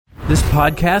This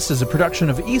podcast is a production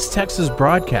of East Texas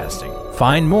Broadcasting.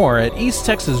 Find more at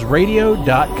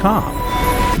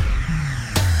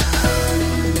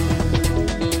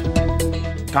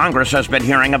easttexasradio.com. Congress has been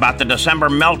hearing about the December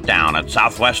meltdown at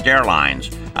Southwest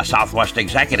Airlines. A Southwest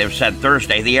executive said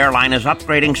Thursday the airline is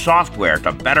upgrading software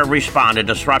to better respond to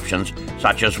disruptions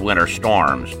such as winter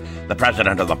storms. The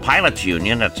president of the pilots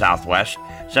union at Southwest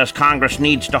says Congress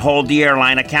needs to hold the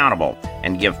airline accountable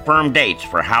and give firm dates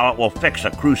for how it will fix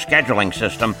a crew scheduling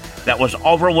system that was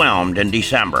overwhelmed in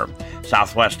December.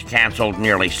 Southwest canceled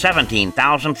nearly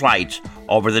 17,000 flights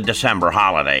over the December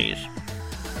holidays.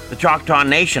 The Choctaw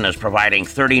Nation is providing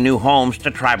 30 new homes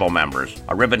to tribal members.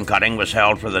 A ribbon cutting was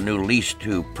held for the new Lease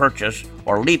to Purchase,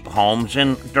 or LEAP homes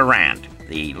in Durant.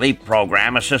 The LEAP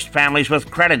program assists families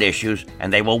with credit issues,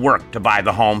 and they will work to buy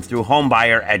the home through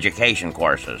homebuyer education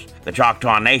courses. The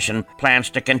Choctaw Nation plans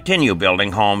to continue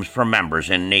building homes for members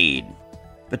in need.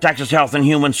 The Texas Health and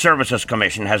Human Services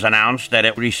Commission has announced that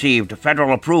it received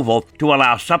federal approval to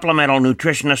allow Supplemental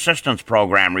Nutrition Assistance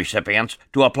Program recipients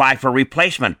to apply for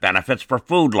replacement benefits for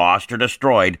food lost or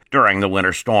destroyed during the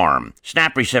winter storm.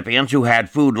 SNAP recipients who had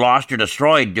food lost or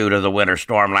destroyed due to the winter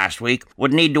storm last week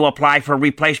would need to apply for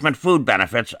replacement food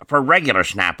benefits for regular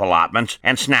SNAP allotments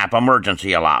and SNAP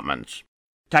emergency allotments.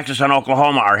 Texas and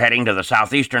Oklahoma are heading to the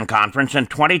Southeastern Conference in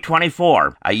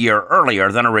 2024, a year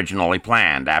earlier than originally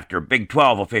planned, after Big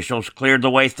 12 officials cleared the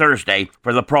way Thursday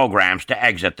for the programs to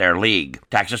exit their league.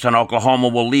 Texas and Oklahoma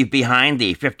will leave behind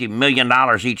the $50 million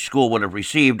each school would have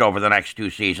received over the next two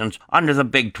seasons under the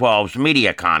Big 12's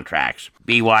media contracts.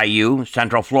 BYU,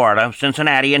 Central Florida,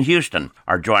 Cincinnati, and Houston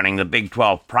are joining the Big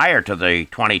 12 prior to the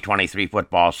 2023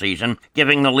 football season,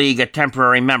 giving the league a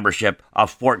temporary membership of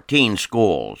 14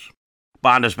 schools.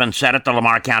 Bond has been set at the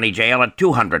Lamar County Jail at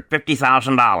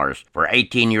 $250,000 for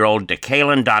 18-year-old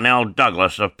Decalen Donnell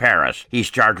Douglas of Paris.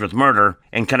 He's charged with murder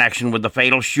in connection with the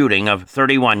fatal shooting of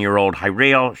 31-year-old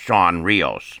Hyriel Sean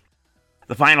Rios.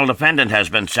 The final defendant has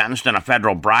been sentenced in a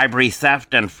federal bribery,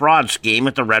 theft, and fraud scheme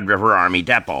at the Red River Army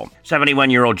Depot.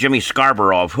 71-year-old Jimmy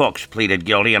Scarborough of Hooks pleaded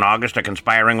guilty in August to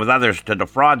conspiring with others to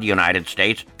defraud the United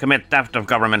States, commit theft of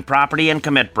government property, and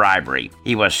commit bribery.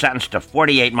 He was sentenced to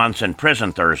 48 months in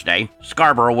prison Thursday.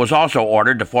 Scarborough was also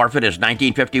ordered to forfeit his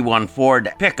 1951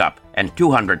 Ford pickup and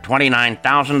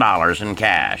 $229,000 in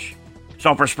cash.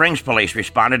 Sulphur Springs police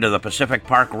responded to the Pacific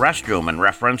Park restroom in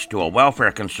reference to a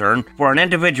welfare concern for an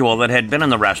individual that had been in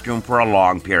the restroom for a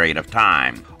long period of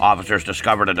time. Officers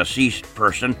discovered a deceased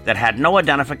person that had no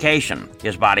identification.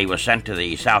 His body was sent to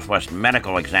the Southwest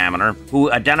Medical Examiner,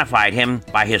 who identified him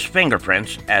by his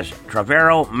fingerprints as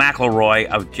Travero McElroy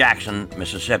of Jackson,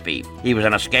 Mississippi. He was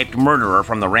an escaped murderer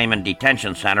from the Raymond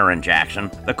Detention Center in Jackson.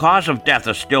 The cause of death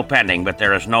is still pending, but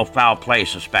there is no foul play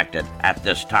suspected at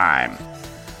this time.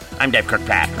 I'm Dave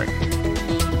Kirkpatrick.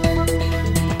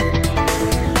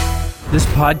 This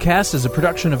podcast is a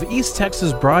production of East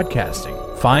Texas Broadcasting.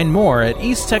 Find more at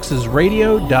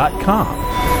easttexasradio.com.